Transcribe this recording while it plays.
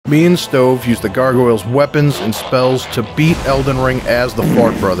Me and Stove use the Gargoyles' weapons and spells to beat Elden Ring as the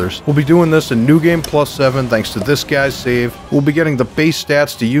Fart Brothers. We'll be doing this in New Game Plus 7 thanks to this guy's save. We'll be getting the base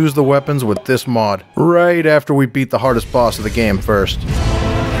stats to use the weapons with this mod, right after we beat the hardest boss of the game first.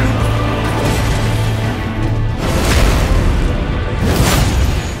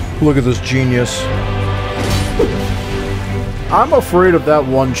 Look at this genius. I'm afraid of that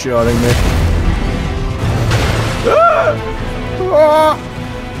one-shotting me.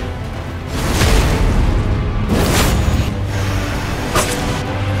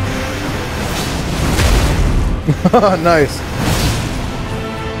 Nice.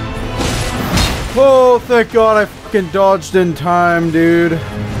 Oh, thank God I fucking dodged in time, dude.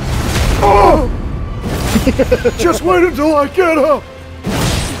 Oh! Just wait until I get up.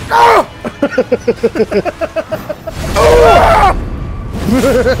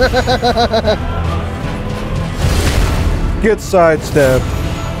 Get sidestepped.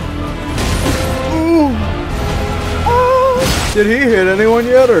 Did he hit anyone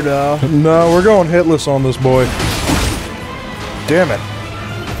yet or no? No, we're going hitless on this boy. Damn it.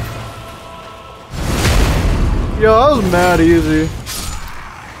 Yo, that was mad easy.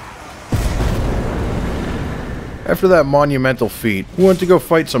 After that monumental feat, we went to go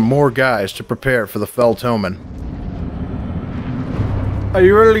fight some more guys to prepare for the Felled Omen. Are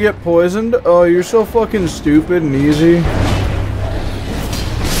you ready to get poisoned? Oh, you're so fucking stupid and easy.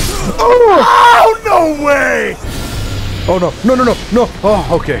 Oh, no way! Oh no, no, no, no, no! Oh,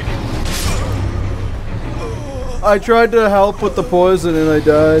 okay. I tried to help with the poison and I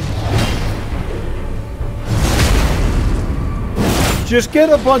died. Just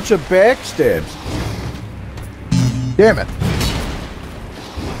get a bunch of backstabs. Damn it.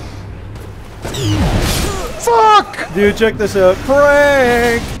 Fuck! Dude, check this out.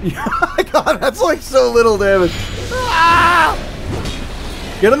 Prank! God, that's like so little damage. Ah!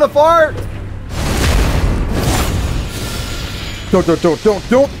 Get in the fart! Don't.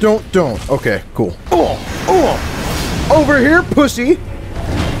 Okay, cool. Over here, pussy!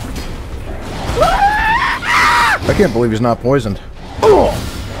 I can't believe he's not poisoned.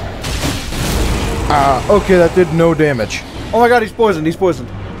 Okay, that did no damage. Oh my God, he's poisoned, he's poisoned.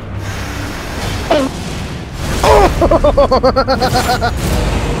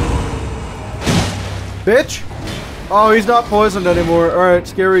 Bitch! Oh, he's not poisoned anymore. Alright,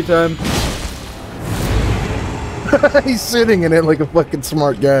 scary time. He's sitting in it like a fucking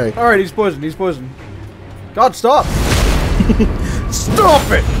smart guy. Alright, he's poisoned, he's poisoned. God, stop! Stop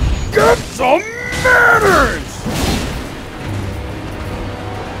it! Get some manners!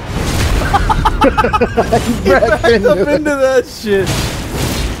 He backed up into that shit.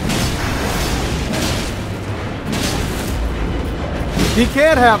 He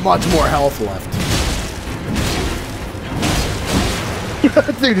can't have much more health left.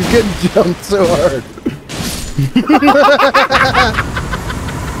 Dude, he's getting jumped so hard.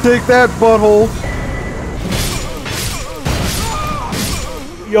 Take that, butthole.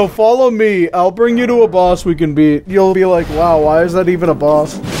 Yo, follow me. I'll bring you to a boss we can beat. You'll be like, wow, why is that even a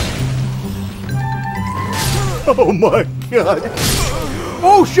boss? Oh my God.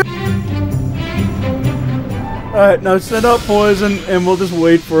 Oh shit! Alright, now send out poison and we'll just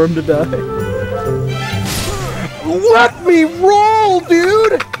wait for him to die. Let me roll,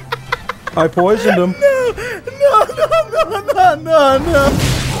 dude! I poisoned him. No.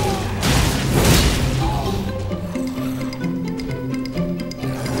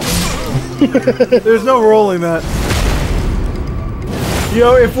 There's no rolling that.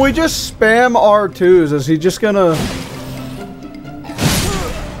 Yo, if we just spam R2s, is he just gonna...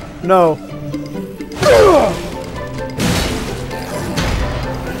 No.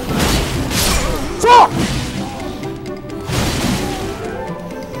 Fuck!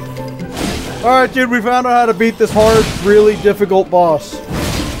 Alright, dude, we found out how to beat this hard, really difficult boss.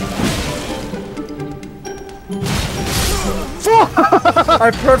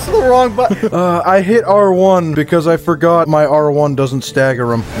 I pressed the wrong button. I hit R1 because I forgot my R1 doesn't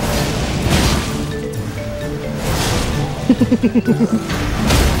stagger him.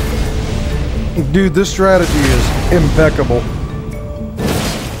 Dude, this strategy is impeccable.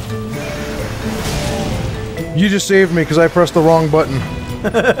 You just saved me because I pressed the wrong button.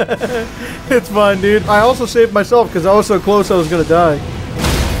 It's fine, dude. I also saved myself because I was so close I was gonna die.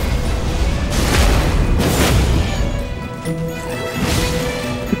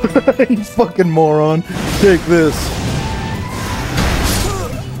 You fucking moron. Take this.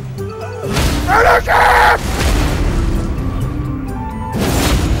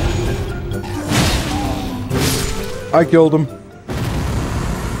 I killed him.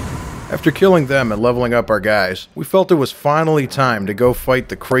 After killing them and leveling up our guys, we felt it was finally time to go fight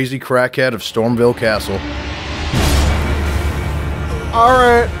the crazy crackhead of Stormville Castle.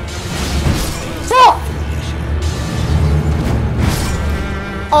 Alright. Fuck!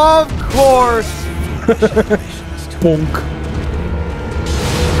 Of course! Bonk.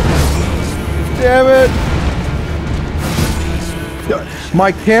 Damn it!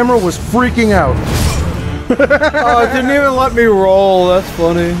 My camera was freaking out. Oh, it didn't even let me roll. That's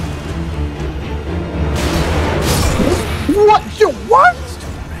funny. What? What?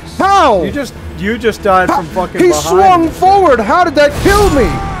 How? You just died from fucking behind. He swung forward. How did that kill me?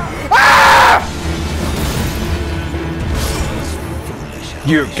 Ah!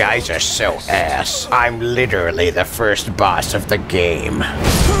 You guys are so ass. I'm literally the first boss of the game.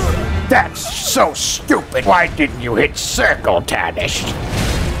 That's so stupid. Why didn't you hit circle, Tarnished?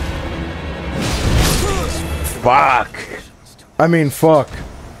 Fuck. I mean, fuck.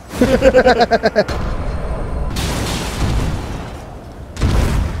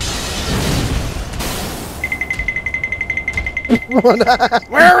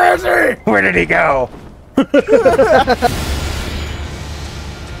 Where is he? Where did he go?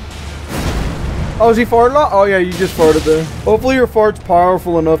 Oh, is he farted? Oh yeah, you just farted there. Hopefully your fart's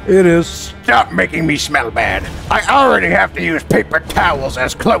powerful enough. It is. Stop making me smell bad. I already have to use paper towels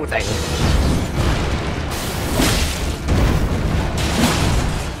as clothing.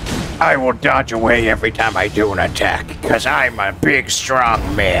 I will dodge away every time I do an attack, because I'm a big,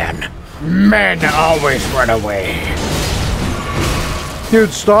 strong man. Men always run away. Dude,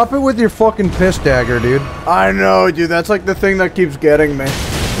 stop it with your fucking piss dagger, dude. I know, dude. That's like the thing that keeps getting me.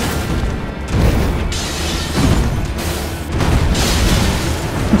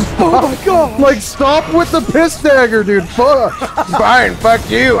 Oh my god! Like, stop with the piss dagger, dude. Fuck. Fine, fuck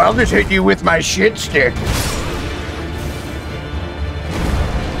you. I'll just hit you with my shit stick.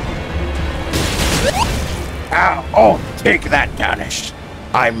 Ow. Oh, take that, Tarnished.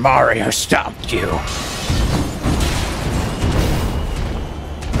 I Mario stomped you.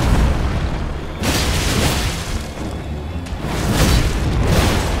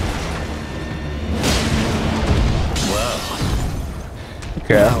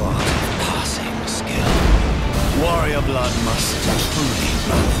 Thou art of passing skill. Warrior blood must truly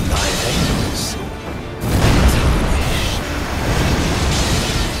run in thy veins.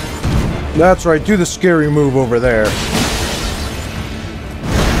 That's right, do the scary move over there.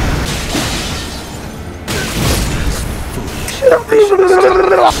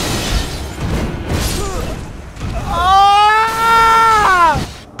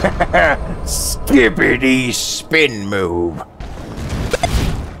 Skippity spin move.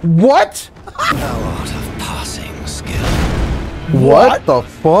 What? Thou art of passing skill. What the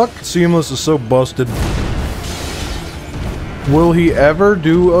fuck? Seamless is so busted. Will he ever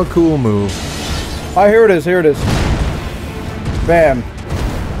do a cool move? Oh, here it is, here it is. Bam.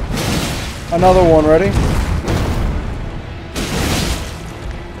 Another one, ready?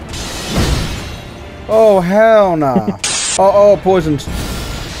 Oh, hell nah. Oh, poisoned.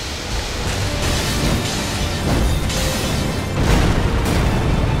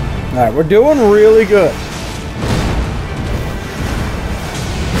 Alright, we're doing really good.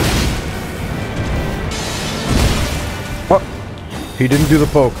 Oh, he didn't do the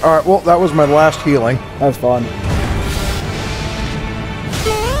poke. Alright, well, that was my last healing. That's fun.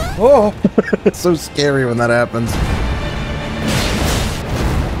 Oh! It's so scary when that happens.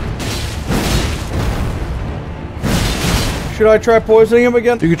 Should I try poisoning him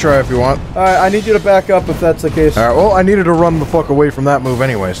again? You can try if you want. Alright, I need you to back up if that's the case. Alright, well, I needed to run the fuck away from that move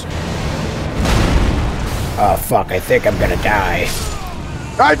anyways. Oh fuck, I think I'm gonna die.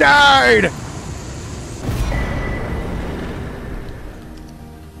 I died!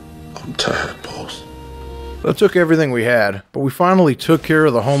 I'm tired, boss. That took everything we had, but we finally took care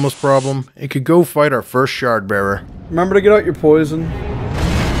of the homeless problem and could go fight our first shard bearer. Remember to get out your poison.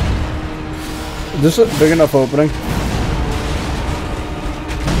 Is this a big enough opening?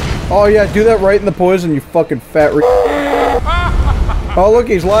 Oh yeah, do that right in the poison, you fucking fat re- Oh look,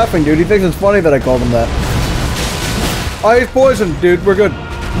 he's laughing, dude. He thinks it's funny that I called him that. Oh, he's poisoned, dude. We're good.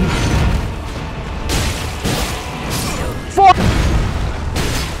 Fuck!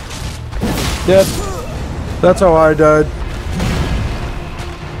 Dead. That's how I died.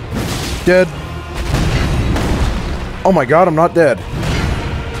 Dead. Oh my god, I'm not dead.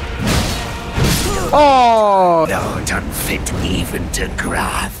 Oh! Thou's unfit even to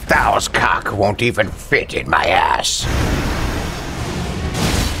Grath. Thou's cock won't even fit in my ass.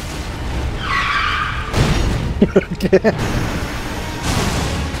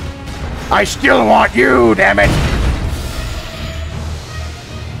 I still want you, damn it!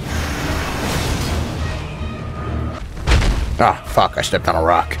 Ah, fuck, I stepped on a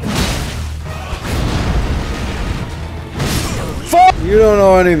rock. Fuck! You don't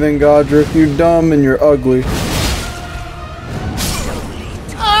know anything, Godrick. You're dumb and you're ugly.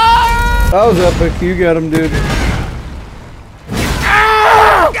 That was epic. You get him, dude.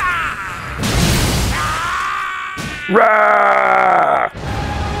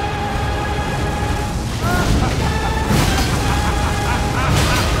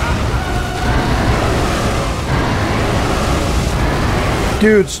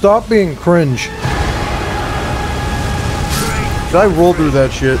 Dude, stop being cringe. I rolled through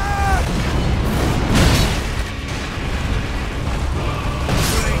that shit.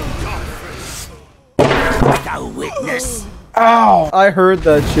 Witness. Ow! I heard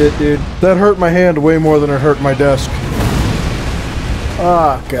that shit, dude. That hurt my hand way more than it hurt my desk.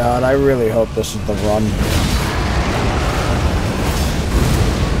 Oh, God. I really hope this is the run.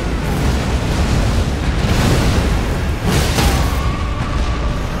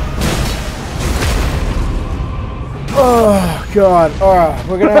 Oh, God.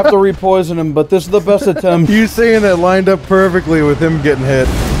 We're gonna have to re-poison him, but this is the best attempt. You saying that lined up perfectly with him getting hit.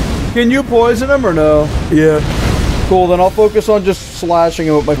 Can you poison him or no? Yeah. Cool, then I'll focus on just slashing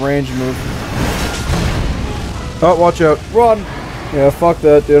him with my range move. Oh, watch out. Run! Yeah, fuck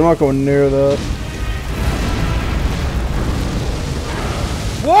that, dude. I'm not going near that.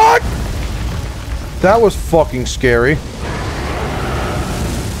 What?! That was fucking scary.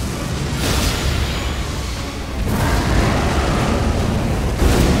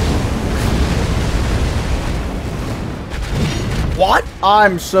 What?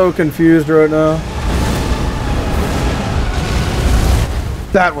 I'm so confused right now.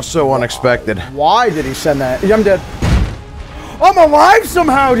 That was so unexpected. Why did he send that? I'm dead. I'm alive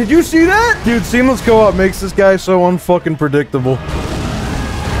somehow! Did you see that? Dude, seamless co-op makes this guy so unfucking predictable.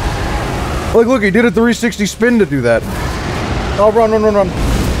 Look, he did a 360 spin to do that. Oh, run.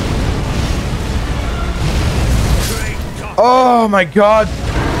 Oh my god.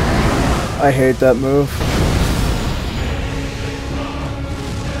 I hate that move.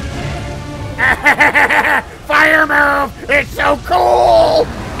 Fire move! It's so cool!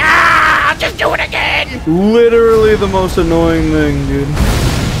 Ah! I'll just do it again! Literally the most annoying thing, dude.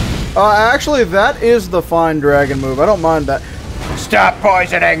 Actually, that is the fine dragon move. I don't mind that. Stop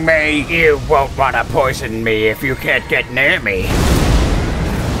poisoning me! You won't want to poison me if you can't get near me.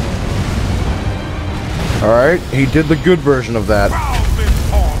 Alright, he did the good version of that.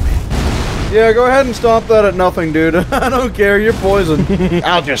 Yeah, go ahead and stomp that at nothing, dude. I don't care, you're poisoned.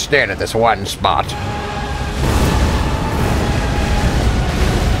 I'll just stand at this one spot.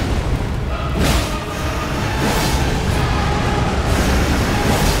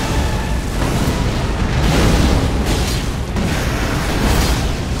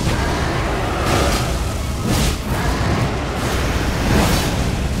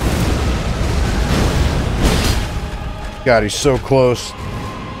 God, he's so close.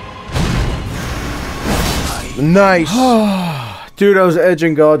 Nice! Dude, I was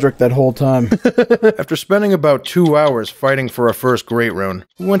edging Godrick that whole time. After spending about 2 hours fighting for our first Great Rune,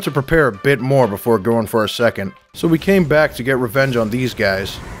 we went to prepare a bit more before going for our second. So we came back to get revenge on these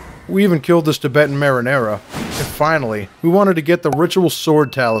guys. We even killed this Tibetan Marinara. And finally, we wanted to get the Ritual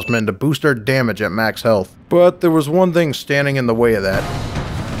Sword Talisman to boost our damage at max health. But there was one thing standing in the way of that.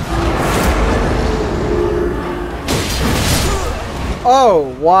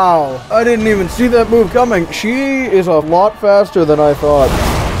 Oh, wow. I didn't even see that move coming. She is a lot faster than I thought.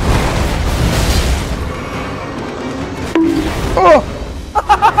 Oh!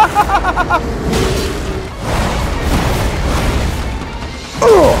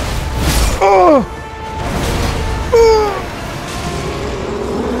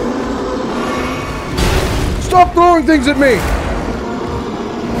 Stop throwing things at me!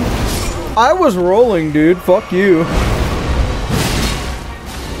 I was rolling, dude. Fuck you.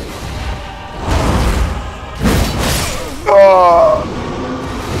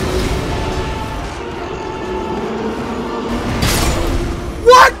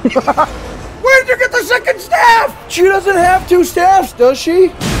 What? Where did you get the second staff? She doesn't have 2 staffs, does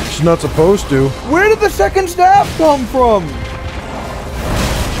she? She's not supposed to. Where did the second staff come from?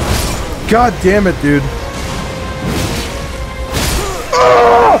 God damn it, dude.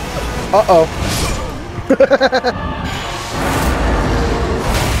 Uh-oh.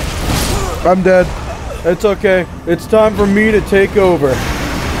 I'm dead. It's okay. It's time for me to take over.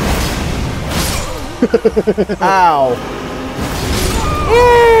 Ow.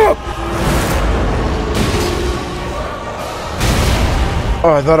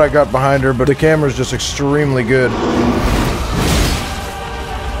 Oh, I thought I got behind her, but the camera's just extremely good.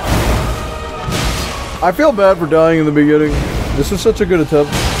 I feel bad for dying in the beginning. This is such a good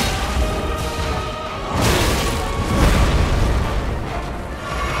attempt.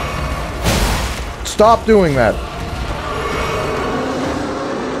 Stop doing that.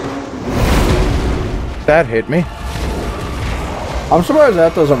 That hit me. I'm surprised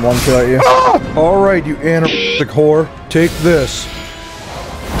that doesn't one-shot you. Ah! Alright, you anorexic whore. Take this.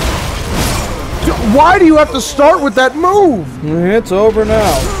 Why do you have to start with that move? It's over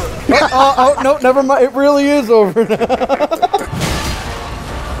now. Oh, no, never mind. It really is over now.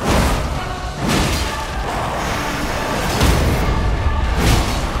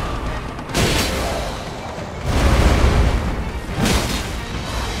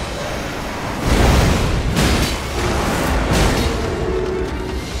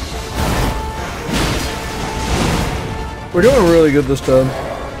 We're doing really good this time.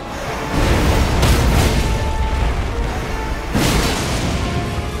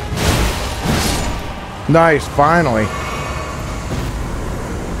 Nice, finally.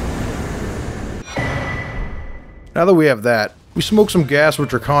 Now that we have that, we smoke some gas with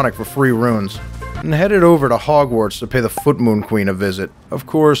Draconic for free runes, and headed over to Hogwarts to pay the Foot Moon Queen a visit. Of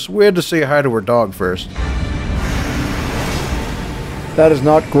course, we had to say hi to her dog first. That is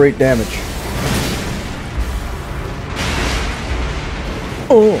not great damage.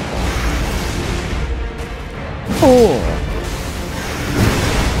 Oh. Oh.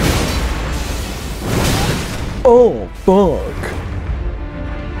 Oh, fuck.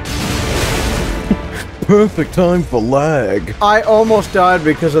 Perfect time for lag. I almost died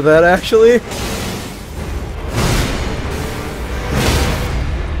because of that, actually.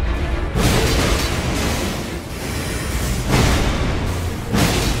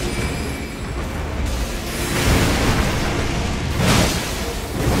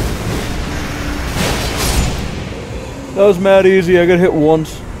 That was mad easy. I got hit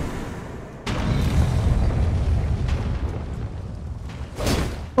once.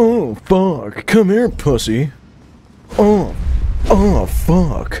 Oh, fuck. Come here, pussy. Oh. Oh,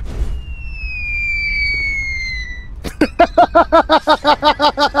 fuck.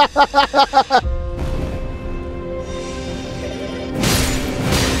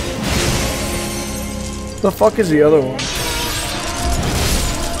 The fuck is the other one?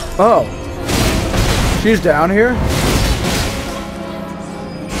 Oh. She's down here?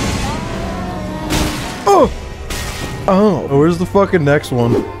 Oh! Oh, where's the fucking next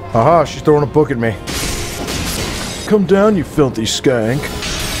one? Aha, she's throwing a book at me. Come down, you filthy skank.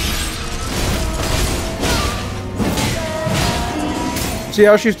 See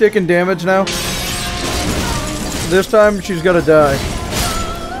how she's taking damage now? This time, she's gotta die.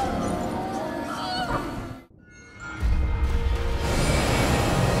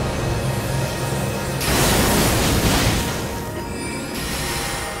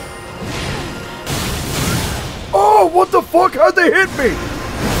 What the fuck? How'd they hit me?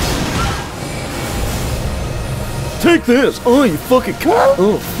 Take this! Oh, you fucking cock!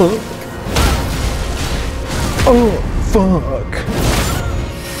 Oh, fuck. Oh, fuck.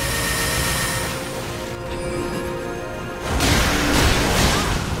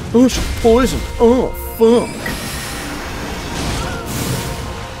 Oh, she's poisoned. Oh, fuck.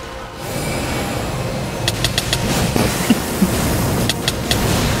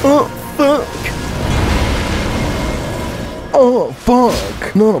 Oh, fuck. Oh,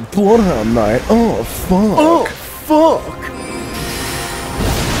 fuck. Not a bloodhound night. Oh, fuck. Oh, fuck.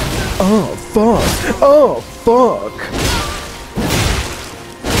 Oh, fuck. Oh, fuck.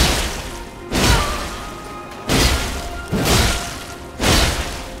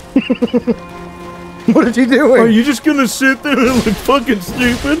 What is he doing? Are you just gonna sit there and look fucking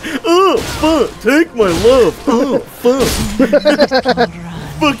stupid? Oh, fuck. Take my love. Oh, fuck.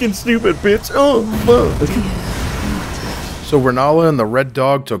 Fucking stupid bitch. Oh, fuck. So Rennala and the Red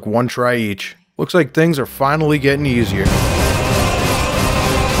Dog took one try each. Looks like things are finally getting easier.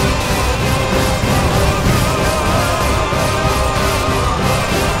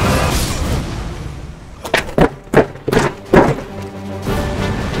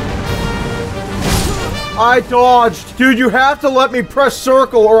 I dodged! Dude, you have to let me press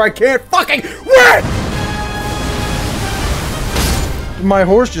circle or I can't fucking win! My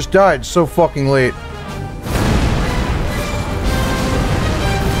horse just died so fucking late.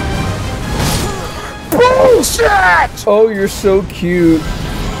 Bullshit! Oh, you're so cute.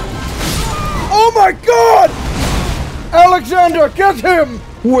 Oh my god! Alexander, get him!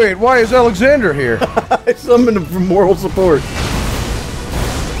 Wait, why is Alexander here? I summoned him for moral support.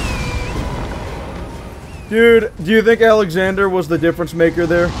 Dude, do you think Alexander was the difference maker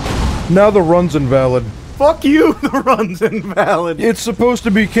there? Now the run's invalid. Fuck you, the run's invalid. It's supposed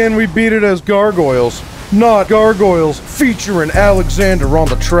to be can we beat it as gargoyles, not gargoyles featuring Alexander on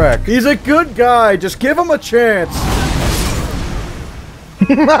the track. He's a good guy, just give him a chance.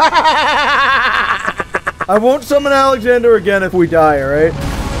 I won't summon Alexander again if we die, alright?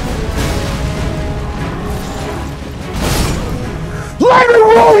 Let me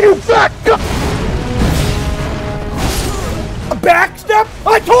roll, you fat A backstep?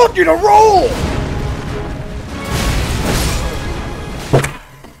 I told you to roll!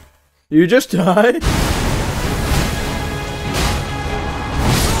 You just died?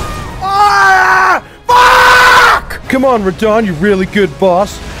 Ah! Fuck! Come on, Radahn, you really good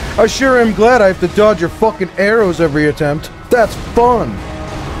boss. I sure am glad I have to dodge your fucking arrows every attempt. That's fun.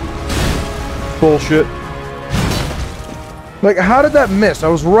 Bullshit. Like, how did that miss? I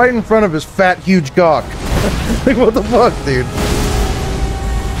was right in front of his fat, huge cock. Like, what the fuck, dude?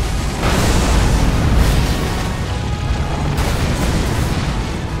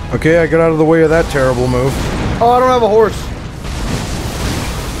 Okay, I got out of the way of that terrible move. Oh, I don't have a horse.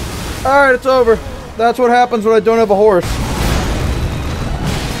 Alright, it's over. That's what happens when I don't have a horse.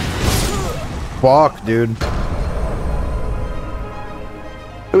 Fuck, dude.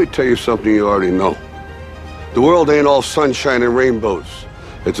 Let me tell you something you already know. The world ain't all sunshine and rainbows.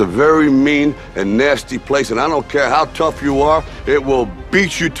 It's a very mean and nasty place, and I don't care how tough you are, it will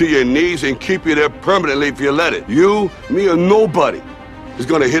beat you to your knees and keep you there permanently if you let it. You, me, or nobody is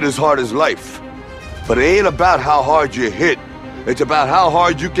gonna hit as hard as life. But it ain't about how hard you hit. It's about how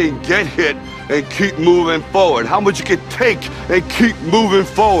hard you can get hit and keep moving forward. How much you can take and keep moving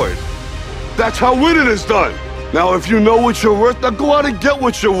forward. That's how winning is done. Now, if you know what you're worth, now go out and get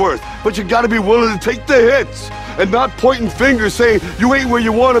what you're worth. But you gotta be willing to take the hits and not pointing fingers saying you ain't where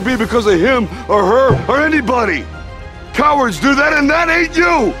you want to be because of him or her or anybody. Cowards do that, and that ain't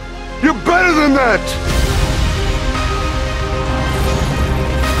you. You're better than that.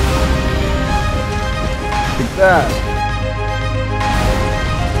 Like that.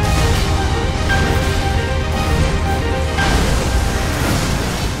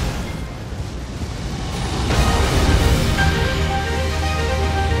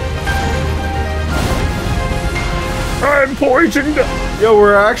 I'm poisoned! Yo,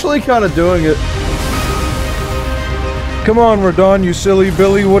 we're actually kind of doing it. Come on, Radahn, you silly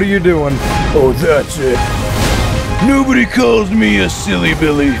Billy, what are you doing? Oh, that's it. Nobody calls me a silly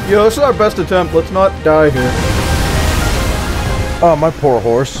Billy. Yo, this is our best attempt. Let's not die here. Oh, my poor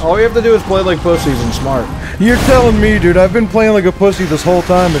horse. All we have to do is play like pussies and smart. You're telling me, dude, I've been playing like a pussy this whole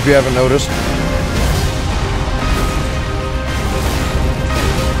time, if you haven't noticed.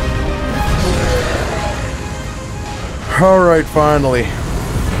 Alright, finally.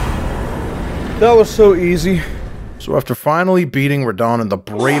 That was so easy. So after finally beating Radahn in the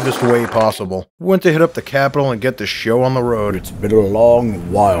bravest way possible, we went to hit up the capital and get the show on the road. It's been a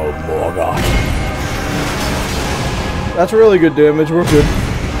long while, Morgott. That's really good damage, we're good.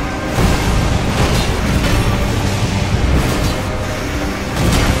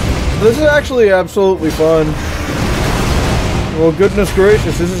 This is actually absolutely fun. Well, goodness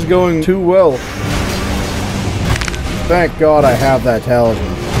gracious, this is going too well. Thank God I have that talisman.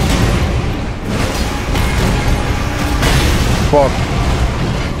 Fuck.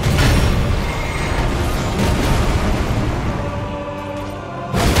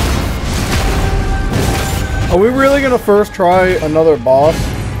 Are we really gonna first try another boss?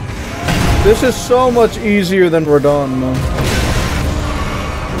 This is so much easier than Radahn, man.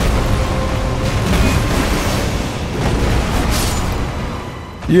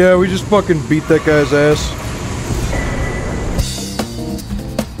 Yeah, we just fucking beat that guy's ass.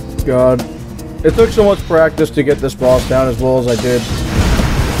 God. It took so much practice to get this boss down as well as I did.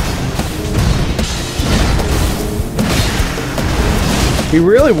 He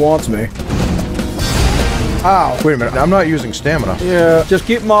really wants me. Ow. Wait a minute, I'm not using stamina. Yeah, just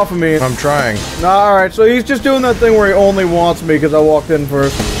keep him off of me. I'm trying. Nah, alright, so he's just doing that thing where he only wants me because I walked in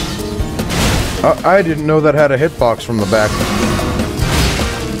first. I didn't know that had a hitbox from the back.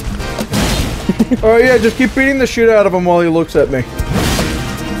 Alright, yeah, just keep beating the shit out of him while he looks at me.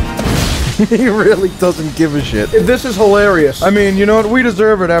 He really doesn't give a shit. This is hilarious. I mean, you know what? We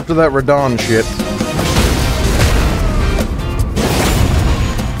deserve it after that Radahn shit.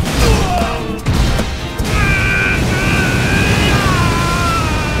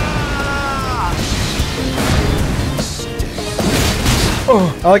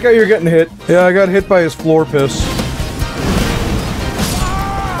 Oh, I like how you're getting hit. Yeah, I got hit by his floor piss.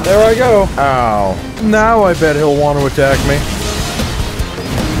 There I go. Ow. Now I bet he'll want to attack me.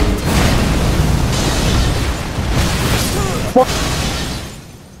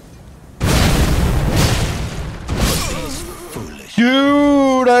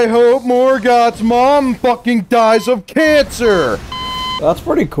 I hope Morgott's mom fucking dies of cancer. That's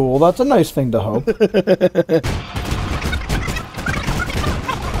pretty cool. That's a nice thing to hope.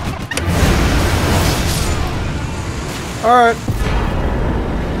 Alright.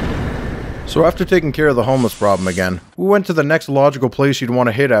 So after taking care of the homeless problem again, we went to the next logical place you'd want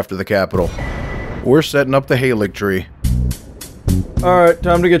to hit after the capital. We're setting up the Halig tree. Alright,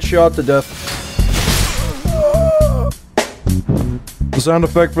 time to get shot to death. The sound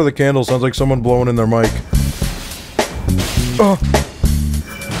effect for the candle sounds like someone blowing in their mic.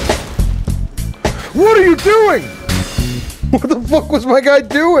 What are you doing? What the fuck was my guy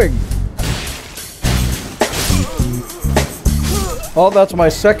doing? Oh, that's my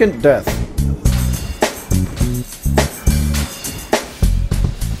second death.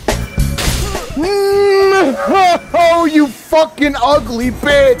 Oh, you fucking ugly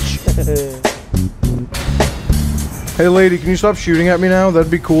bitch! Hey lady, can you stop shooting at me now? That'd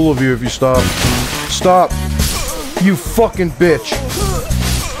be cool of you if you stop. Stop! You fucking bitch!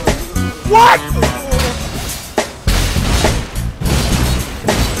 What?!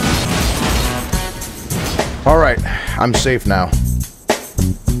 Alright, I'm safe now.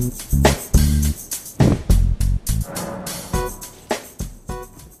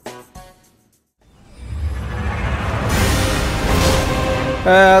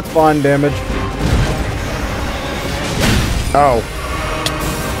 That's fine damage. Oh.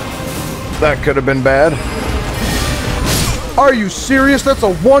 That could have been bad. Are you serious? That's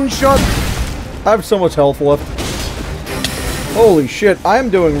a one-shot? I have so much health left. Holy shit, I am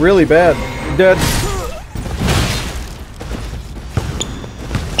doing really bad. Dead.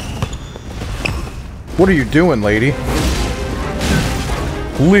 What are you doing, lady?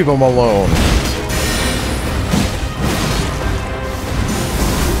 Leave him alone.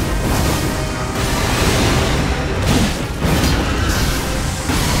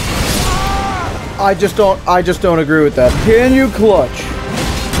 I just don't agree with that. Can you clutch?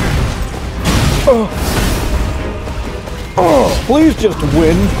 Oh, please just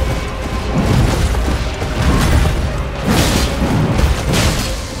win.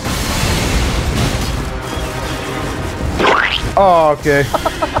 Oh, okay.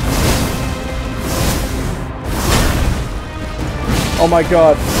 Oh my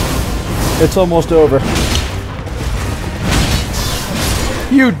god. It's almost over.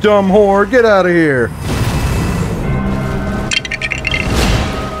 You dumb whore, get out of here.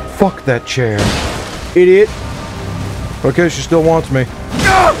 Fuck that chair. Idiot. Okay, she still wants me.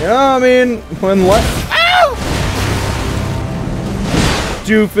 Yeah, I mean, when what?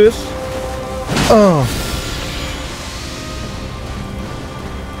 Doofus. Oh.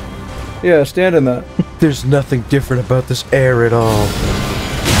 Yeah, stand in that. There's nothing different about this air at all.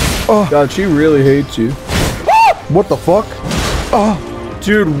 Oh. God, she really hates you. What the fuck? Oh.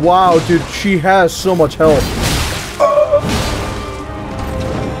 Dude, wow, dude, she has so much health.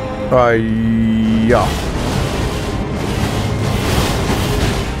 Yeah.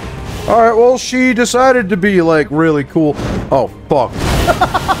 Alright, well, she decided to be, like, really cool. Oh, fuck.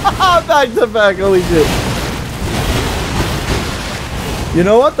 Back to back, holy shit. You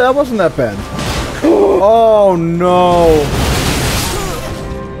know what? That wasn't that bad. Oh, no.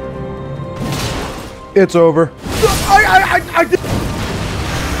 It's over.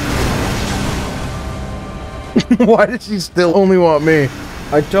 Why did she still only want me?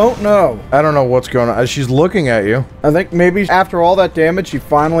 I don't know. I don't know what's going on. She's looking at you. I think maybe after all that damage, she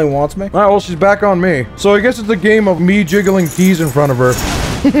finally wants me. Alright, well, she's back on me. So I guess it's a game of me jiggling keys in front of her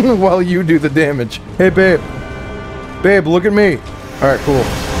while you do the damage. Hey, babe. Babe, look at me. Alright, cool.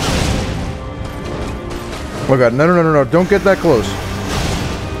 Oh god, no, don't get that close.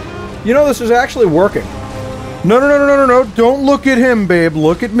 You know, this is actually working. No, don't look at him, babe,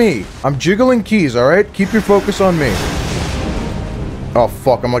 look at me. I'm jiggling keys, alright? Keep your focus on me. Oh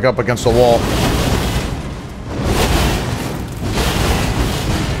fuck, I'm like up against the wall.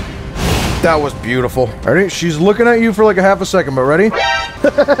 That was beautiful. Ready? She's looking at you for like a half a second, but ready?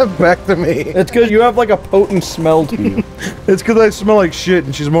 Back to me. It's because you have like a potent smell to you. It's because I smell like shit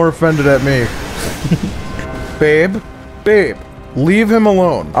and she's more offended at me. Babe, leave him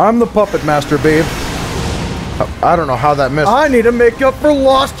alone. I'm the puppet master, babe. I don't know how that missed. I need to make up for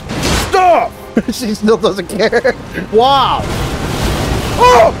lost stuff! She still doesn't care. Wow.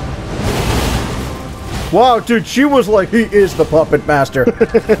 Oh! Wow, dude, she was like, he is the puppet master.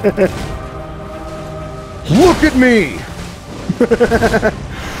 Look at me!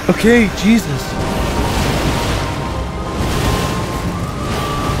 Okay, Jesus.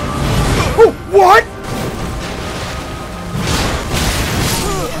 Oh, what?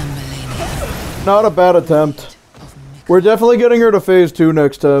 Not a bad attempt. We're definitely getting her to phase 2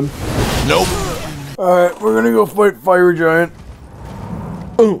 next time. Nope. Alright, we're gonna go fight Fire Giant.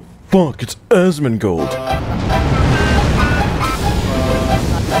 Oh, fuck, it's Asmongold. I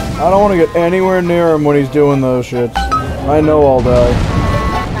don't want to get anywhere near him when he's doing those shits. I know I'll die.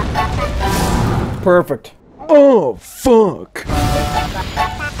 Perfect. Oh, fuck.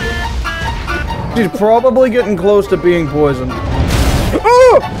 She's probably getting close to being poisoned.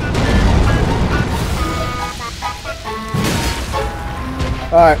 Oh!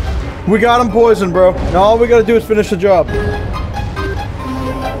 Alright. We got him poisoned, bro. Now all we gotta do is finish the job.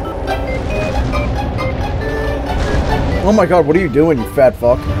 Oh my god, what are you doing, you fat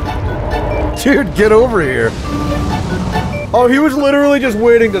fuck? Dude, get over here. Oh, he was literally just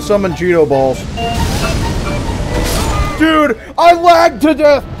waiting to summon Cheeto Balls. Dude, I lagged to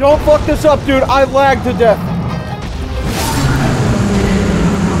death! Don't fuck this up, dude. I lagged to death.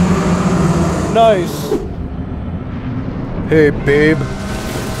 Nice. Hey, babe.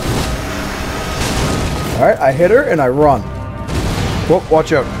 Alright, I hit her and I run. Whoa,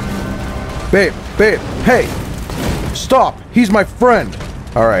 watch out. Babe, hey! Stop! He's my friend!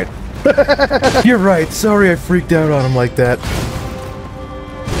 Alright. You're right, sorry I freaked out on him like that.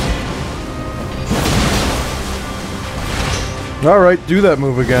 Alright, do that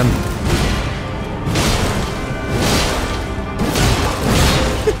move again.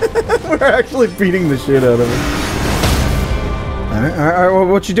 We're actually beating the shit out of him. Alright,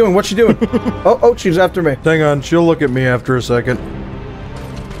 what you doing? What you doing? Oh, she's after me. Hang on, she'll look at me after a second.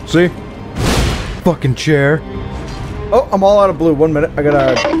 See? Fucking chair. Oh, I'm all out of blue. 1 minute. I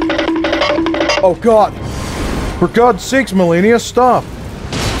gotta... Oh, God. For God's sakes, Malenia, stop!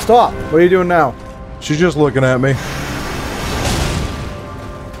 Stop. What are you doing now? She's just looking at me.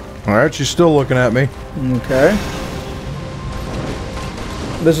 Alright, she's still looking at me. Okay.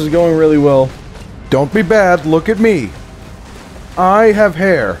 This is going really well. Don't be bad, look at me. I have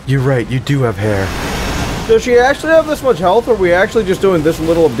hair. You're right, you do have hair. Does she actually have this much health, or are we actually just doing this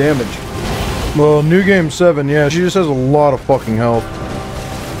little of damage? Well, New Game 7, yeah, she just has a lot of fucking health.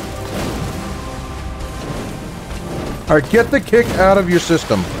 Alright, get the kick out of your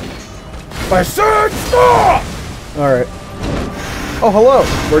system. I said stop! Alright. Oh, hello.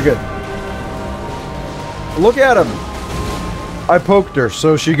 We're good. Look at him. I poked her,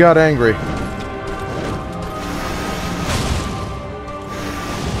 so she got angry.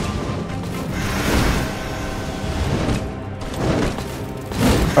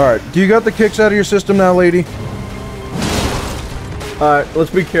 Alright, do you got the kicks out of your system now, lady? Alright,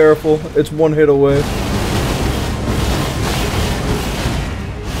 let's be careful. It's one hit away.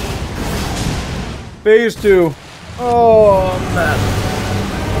 Phase 2. Oh, man.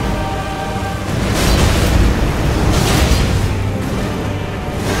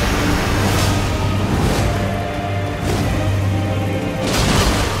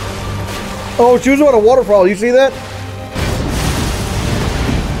 Oh, she was about a waterfall. You see that?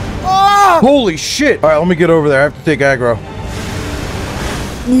 Ah! Holy shit! Alright, let me get over there. I have to take aggro.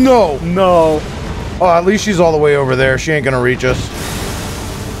 No! No. Oh, at least she's all the way over there. She ain't gonna reach us.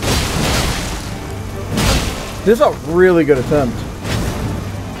 This is a really good attempt.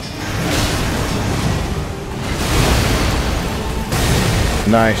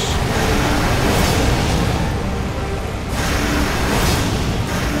 Nice.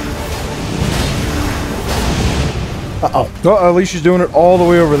 Uh-oh. Oh, at least she's doing it all the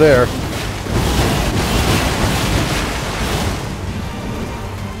way over there.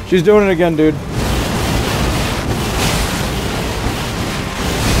 She's doing it again, dude.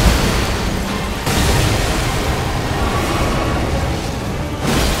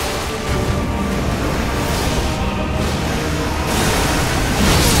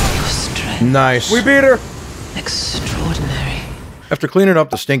 Nice. We beat her! Extraordinary. After cleaning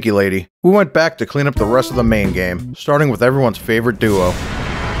up the stinky lady, we went back to clean up the rest of the main game, starting with everyone's favorite duo.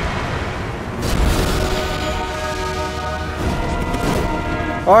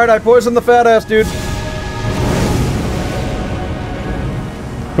 Alright, I poisoned the fat ass, dude.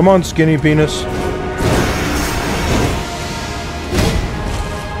 Come on, skinny penis.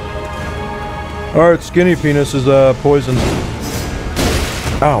 Alright, skinny penis is poisoned.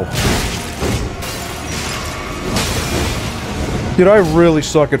 Ow. Dude, I really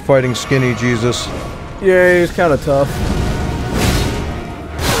suck at fighting skinny Jesus. Yeah, he's kind of tough.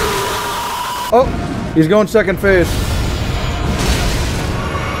 Oh, he's going second phase.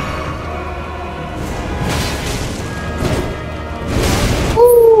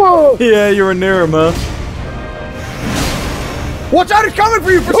 Ooh. Yeah, you were near him, huh? Watch out, he's coming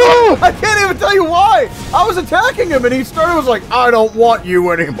for you for some... I can't even tell you why! I was attacking him and he was like, I don't want you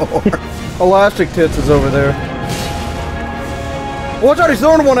anymore. Elastic Tits is over there. Watch out, he's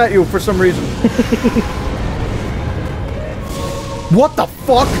throwing one at you for some reason. What the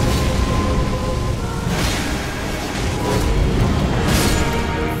fuck?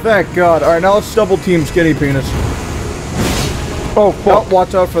 Thank God. Alright, now let's double team Skinny Penis. Oh, fuck. Oh,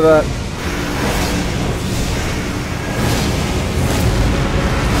 watch out for that.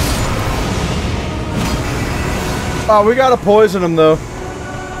 Oh, we gotta poison him, though.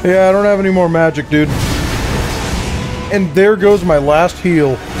 Yeah, I don't have any more magic, dude. And there goes my last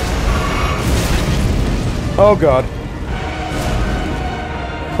heal. Oh, God.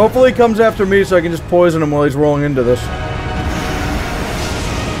 Hopefully he comes after me so I can just poison him while he's rolling into this.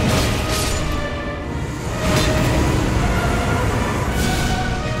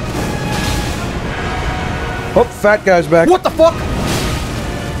 Oh, fat guy's back. What the fuck?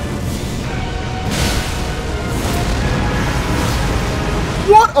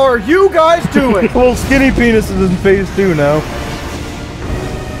 What are you guys doing? Well, Skinny Penis is in phase 2 now.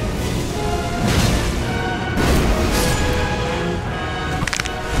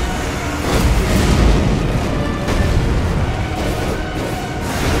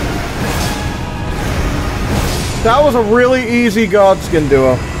 That was a really easy Godskin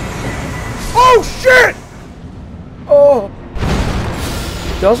Duo. Oh, shit! Oh.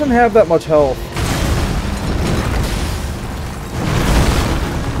 Doesn't have that much health.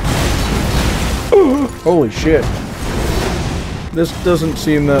 Holy shit. This doesn't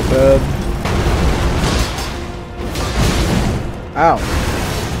seem that bad. Ow.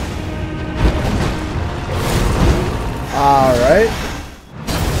 Alright.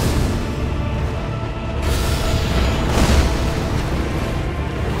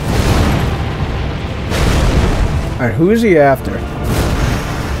 Alright, who is he after?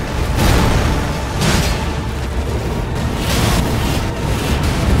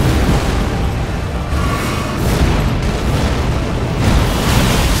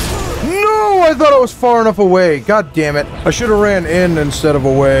 I thought I was far enough away. God damn it. I should have ran in instead of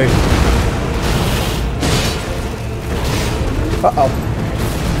away.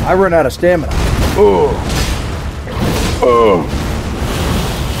 Uh-oh. I run out of stamina. Oh. Oh.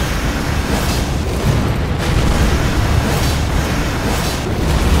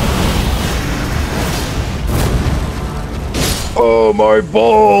 Oh, my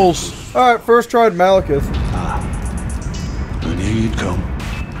balls. Alright, first tried Malekith. And here you'd come.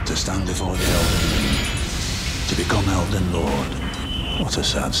 To stand before the Elden Ring, to become Elden Lord. What a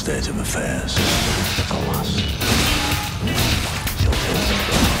sad state of affairs. Alas.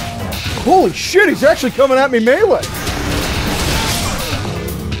 Holy shit, he's actually coming at me melee!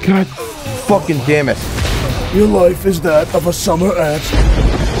 God fucking damn it. Your life is that of a summer ant.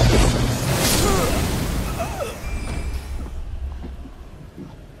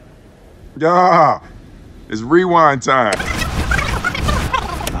 Ah, it's rewind time.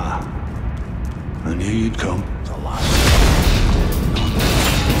 And here you'd come, the last.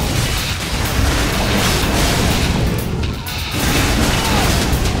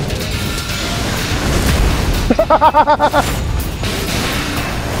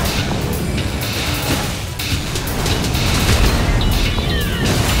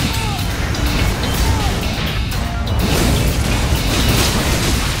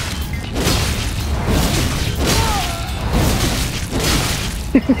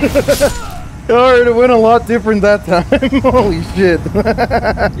 Alright, it went a lot different that time. Holy shit.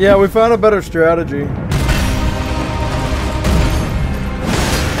 Yeah, we found a better strategy.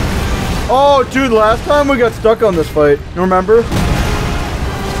 Oh, dude, last time we got stuck on this fight. You remember?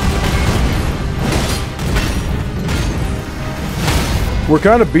 We're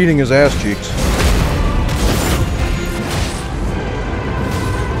kind of beating his ass cheeks.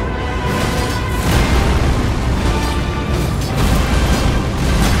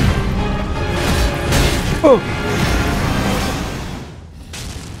 Oh.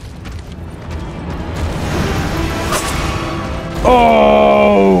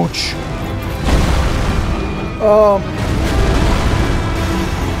 Ouch.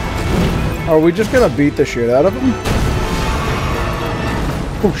 Are we just gonna beat the shit out of him?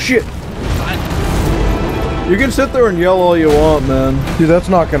 Oh shit. You can sit there and yell all you want, man. Dude, that's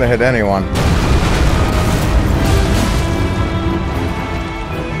not gonna hit anyone.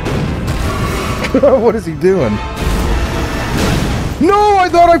 What is he doing? No, I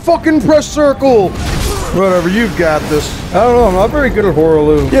thought I fucking pressed circle! Whatever, you've got this. I don't know, I'm not very good at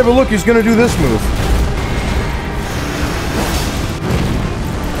Horaloo. Yeah, but look, he's gonna do this move.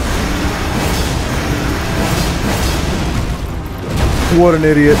 What an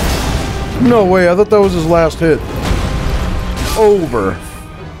idiot. No way, I thought that was his last hit. Over.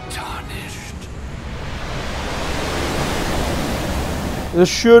 This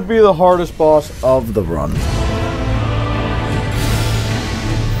should be the hardest boss of the run.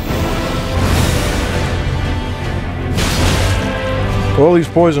 Well, he's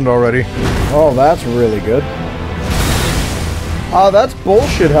poisoned already. Oh, that's really good. That's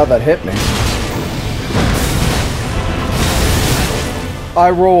bullshit how that hit me. I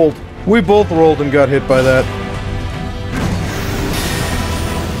rolled. We both rolled and got hit by that.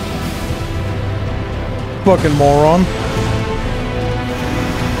 Fucking moron.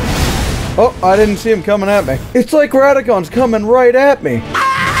 Oh, I didn't see him coming at me. It's like Radagon's coming right at me.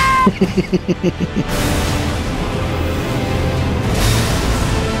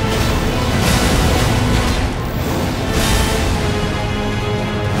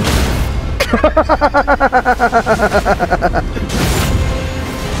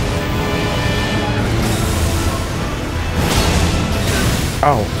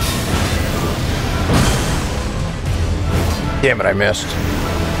 Ow. Damn it, I missed.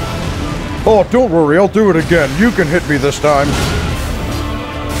 Oh, don't worry, I'll do it again. You can hit me this time.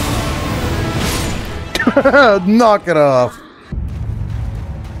 Knock it off.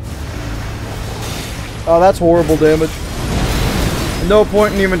 Oh, that's horrible damage. No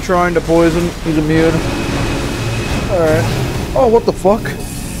point in even trying to poison. He's immune. Alright. Oh, what the fuck?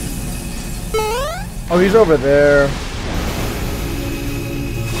 Oh, he's over there.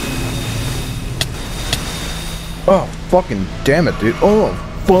 Oh, fucking damn it, dude. Oh,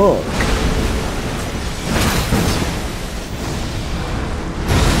 fuck.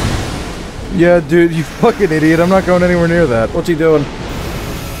 Yeah, dude, you fucking idiot. I'm not going anywhere near that. What's he doing?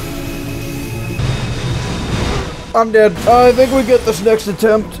 I'm dead. I think we get this next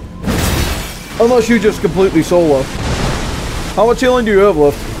attempt. Unless you just completely solo. How much healing do you have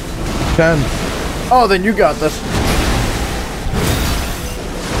left? 10. Oh, then you got this.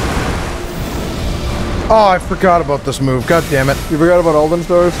 Oh, I forgot about this move. God damn it. You forgot about Elden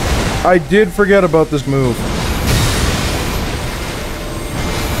Stars? I did forget about this move.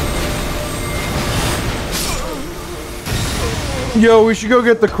 Yo, we should go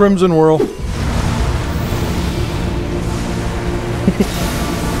get the Crimson Whirl.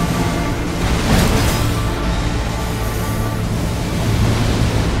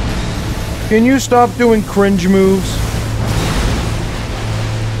 Can you stop doing cringe moves?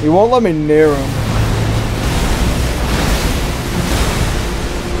 He won't let me near him.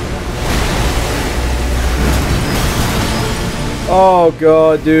 Oh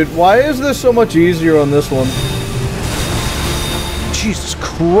god, dude. Why is this so much easier on this one? Jesus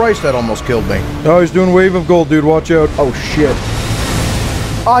Christ, that almost killed me. Oh, he's doing Wave of Gold, dude. Watch out. Oh shit.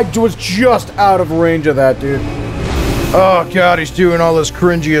 I was just out of range of that, dude. Oh god, he's doing all his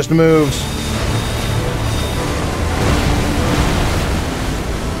cringiest moves.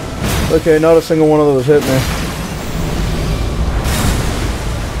 Okay, not a single one of those hit me.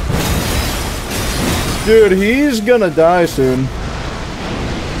 Dude, he's gonna die soon.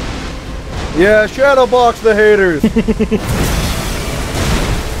 Yeah, shadow box the haters.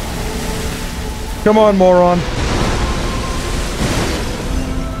 Come on, moron.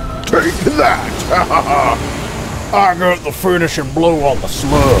 Take that! I got the finishing blow on the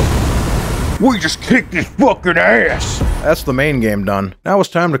slug. We just kicked his fucking ass! That's the main game done. Now it's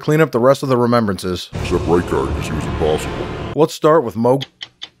time to clean up the rest of the remembrances. Except right guard, because he was impossible. Let's start with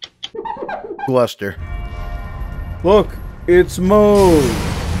Lester. Look, it's Mo.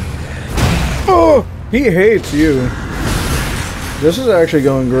 Oh, he hates you. This is actually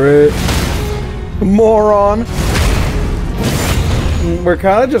going great. Moron. We're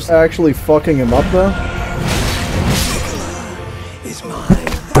kind of just actually fucking him up though. Is mine.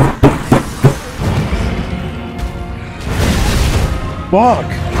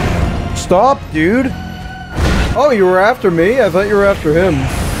 Fuck. Stop, dude. Oh, you were after me? I thought you were after him.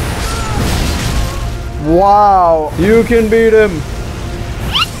 Wow. You can beat him.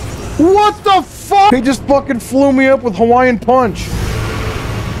 What the fuck? He just fucking flew me up with Hawaiian Punch.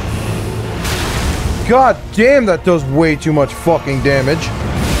 God damn, that does way too much fucking damage.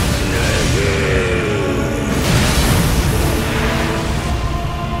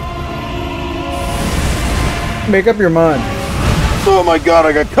 Make up your mind. Oh my god,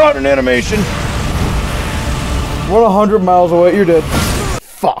 I got caught in animation. We're 100 miles away, you're dead.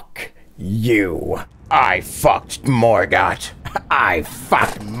 Fuck you. I fucked Morgott. I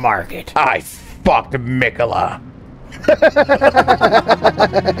fucked Margit. I fucked Mikola.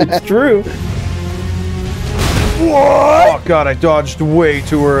 It's true. What? Oh god, I dodged way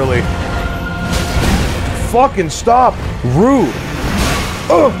too early. Fucking stop. Rude.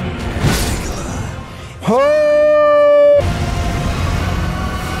 Oh.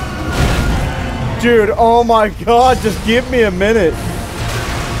 Dude, oh my god, just give me a minute.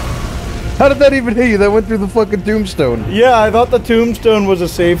 How did that even hit you? That went through the fucking tombstone. Yeah, I thought the tombstone was a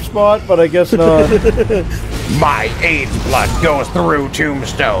safe spot, but I guess not. My AIDS blood goes through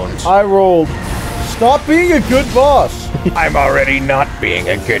tombstones. I rolled. Stop being a good boss. I'm already not being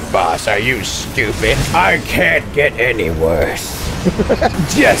a good boss. Are you stupid? I can't get any worse.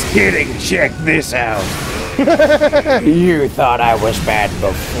 Just kidding. Check this out. You thought I was bad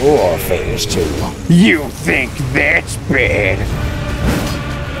before Phase 2. You think that's bad?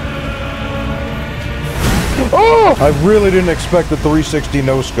 Oh! I really didn't expect the 360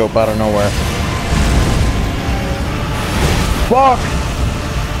 no-scope out of nowhere. Fuck!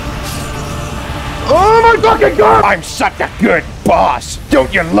 Oh my fucking god! I'm such a good boss!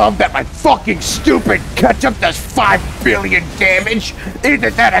 Don't you love that my fucking stupid ketchup does 5 billion damage?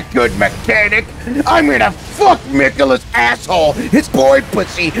 Isn't that a good mechanic? I'm gonna fuck Mikola's asshole, his boy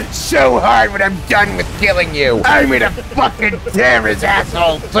pussy, so hard when I'm done with killing you. I'm gonna fucking tear his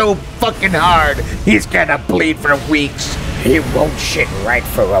asshole so fucking hard, he's gonna bleed for weeks. He won't shit right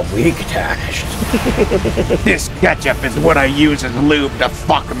for a week, Tash. This ketchup is what I use as lube to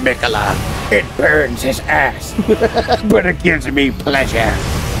fuck Mikola. It burns his ass, but it gives me pleasure.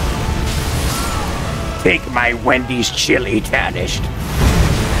 Take my Wendy's chili, Tanished.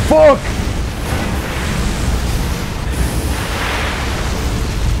 Fuck!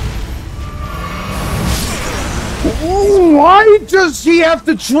 Why does he have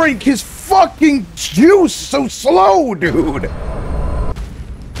to drink his fucking juice so slow, dude?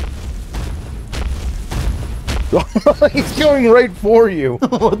 He's going right for you.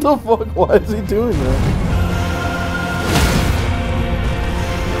 What the fuck? Why is he doing that?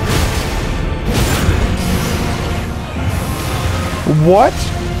 What?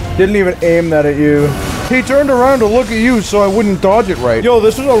 Didn't even aim that at you. He turned around to look at you so I wouldn't dodge it right. Yo,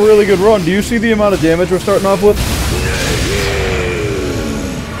 this is a really good run. Do you see the amount of damage we're starting off with?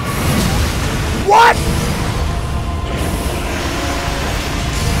 What?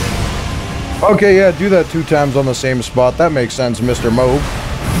 Okay, yeah, do that 2 times on the same spot. That makes sense, Mr. Moog.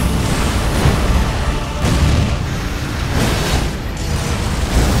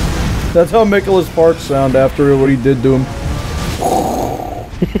 That's how Mikola's farts sound after what he did to him.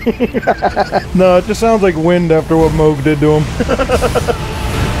 No, it just sounds like wind after what Moog did to him.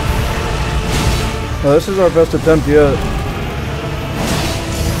 Well, this is our best attempt yet.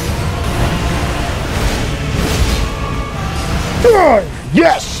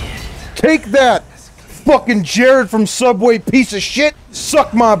 Yes! Take that! Fucking Jared from Subway piece of shit!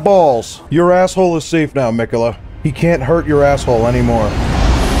 Suck my balls! Your asshole is safe now, Mikola. He can't hurt your asshole anymore.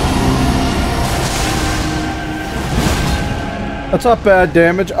 That's not bad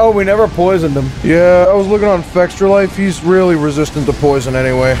damage. Oh, we never poisoned him. Yeah, I was looking on Fextra Life. He's really resistant to poison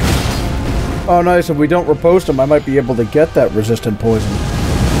anyway. Oh, nice. If we don't repost him, I might be able to get that resistant poison.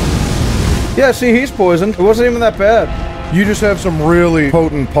 Yeah, see, he's poisoned. It wasn't even that bad. You just have some really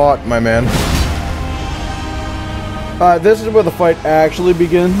potent pot, my man. This is where the fight actually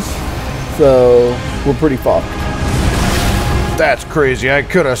begins, so we're pretty fucked. That's crazy. I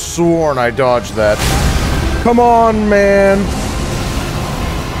could have sworn I dodged that. Come on, man.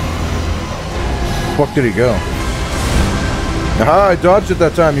 Fuck did he go? Aha, I dodged it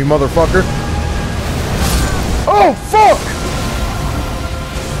that time, you motherfucker. Oh, fuck!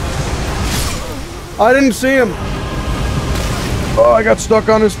 I didn't see him. Oh, I got stuck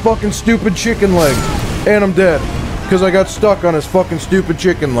on his fucking stupid chicken leg. And I'm dead. Because I got stuck on his fucking stupid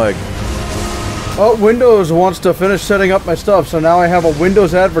chicken leg. Oh, Windows wants to finish setting up my stuff, so now I have a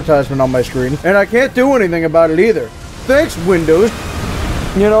Windows advertisement on my screen. And I can't do anything about it either. Thanks, Windows.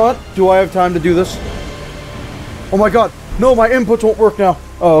 You know what? Do I have time to do this? Oh my god. No, my inputs won't work now.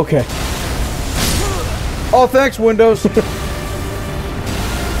 Oh, okay. Oh, thanks, Windows.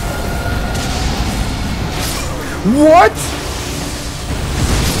 What?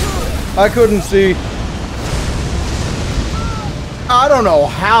 I couldn't see. I don't know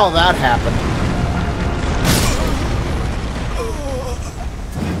how that happened.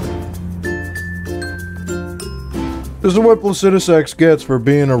 This is what Placidus X gets for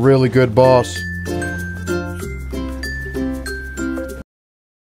being a really good boss.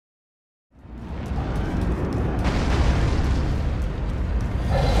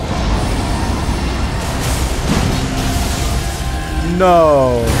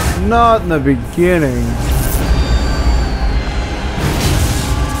 No, not in the beginning.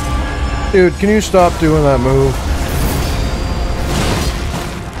 Dude, can you stop doing that move?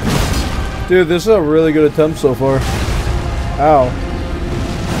 Dude, this is a really good attempt so far. Ow.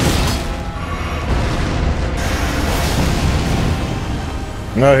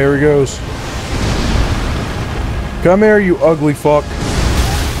 Oh, here he goes. Come here, you ugly fuck.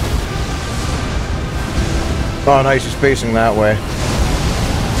 Oh, nice, he's facing that way.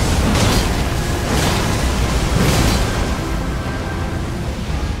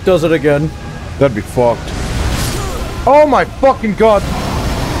 Does it again. That'd be fucked. Oh my fucking god!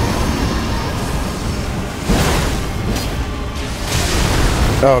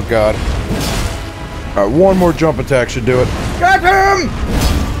 Oh god. Alright, one more jump attack should do it. Got him!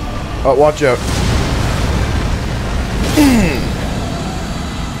 Oh, watch out.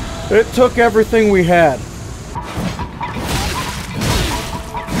 It took everything we had.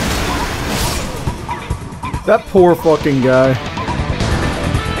 That poor fucking guy.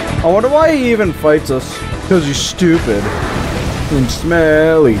 I wonder why he even fights us. Because he's stupid. And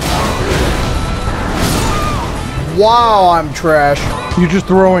smelly. Wow, I'm trash. You're just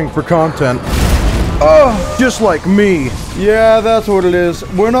throwing for content. Oh, just like me. Yeah, that's what it is.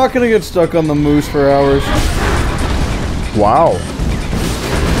 We're not gonna get stuck on the moose for hours. Wow.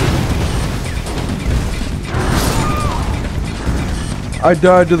 I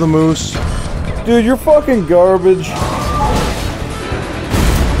died to the moose. Dude, you're fucking garbage.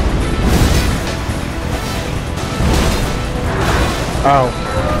 Ow.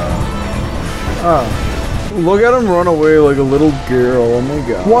 Oh. Look at him run away like a little girl. Oh my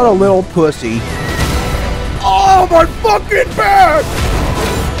god. What a little pussy. Oh, my fucking back!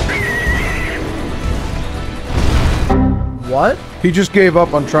 What? He just gave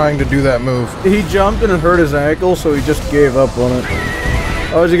up on trying to do that move. He jumped and it hurt his ankle, so he just gave up on it.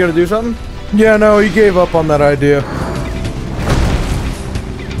 Oh, is he gonna do something? Yeah, no, he gave up on that idea.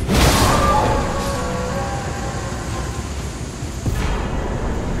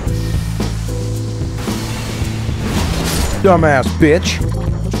 Dumbass bitch.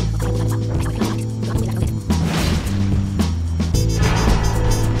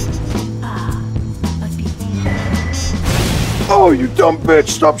 Oh, you dumb bitch!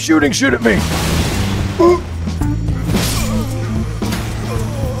 Stop shooting! Shoot at me!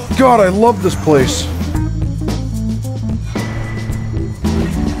 God, I love this place.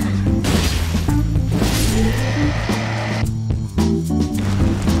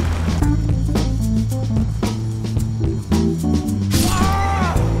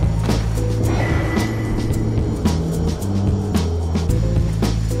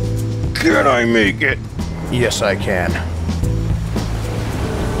 Can I make it? Yes, I can.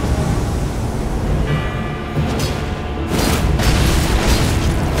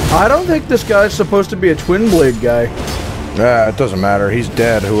 I don't think this guy's supposed to be a twin blade guy. Ah, it doesn't matter. He's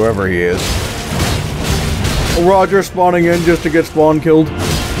dead, whoever he is. Roger spawning in just to get spawn killed.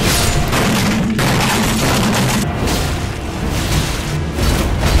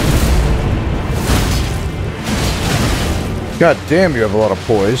 God damn, you have a lot of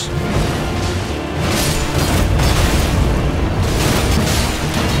poise.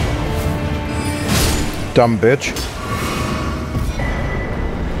 Dumb bitch.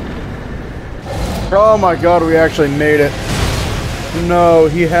 Oh my god, we actually made it. No,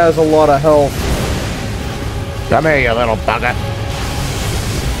 he has a lot of health. Come here, you little bugger.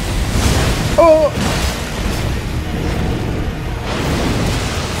 Oh!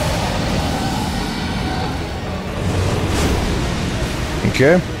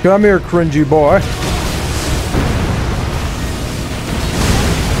 Okay, come here, cringy boy.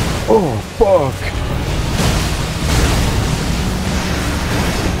 Oh, fuck.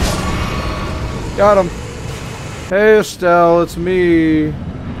 Got him. Hey, Estelle, it's me.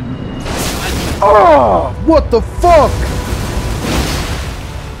 Oh, what the fuck?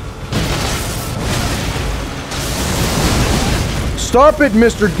 Stop it,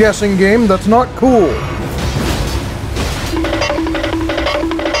 Mr. Guessing Game. That's not cool.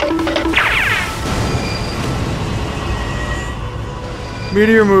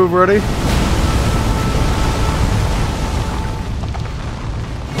 Meteor move, ready?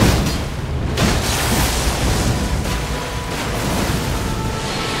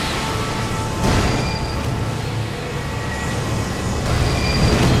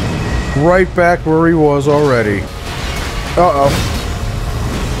 Right back where he was already. Uh-oh.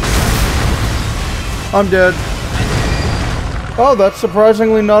 I'm dead. Oh, that's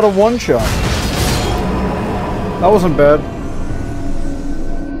surprisingly not a one-shot. That wasn't bad.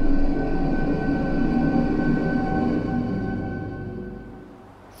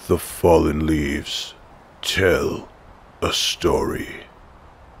 The fallen leaves tell a story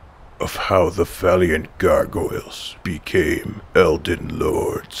of how the Valiant Gargoyles became Elden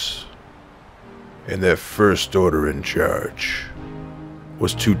Lords. And their first order in charge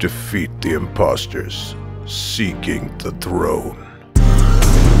was to defeat the imposters seeking the throne.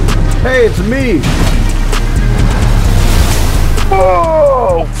 Hey, it's me!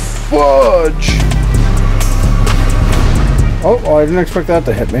 Oh, fudge! Oh, I didn't expect that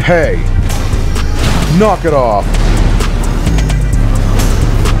to hit me. Hey! Knock it off!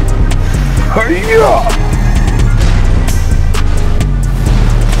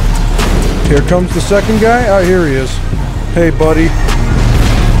 Here comes the second guy. Oh, here he is. Hey, buddy.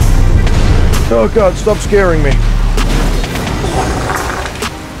 Oh god, stop scaring me.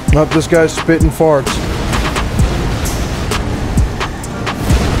 Not this guy's spitting farts.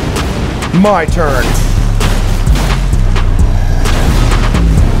 My turn.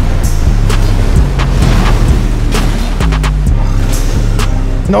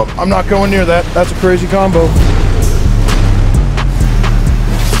 Nope, I'm not going near that. That's a crazy combo.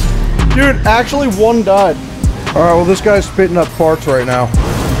 Dude, actually one died. Alright, well this guy's spitting up farts right now.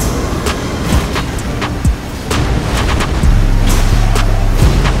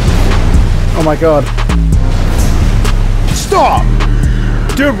 Oh my god. Stop!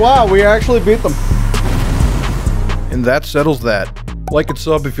 Dude, wow, we actually beat them. And that settles that. Like and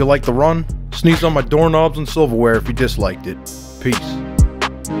sub if you like the run. Sneeze on my doorknobs and silverware if you disliked it. Peace.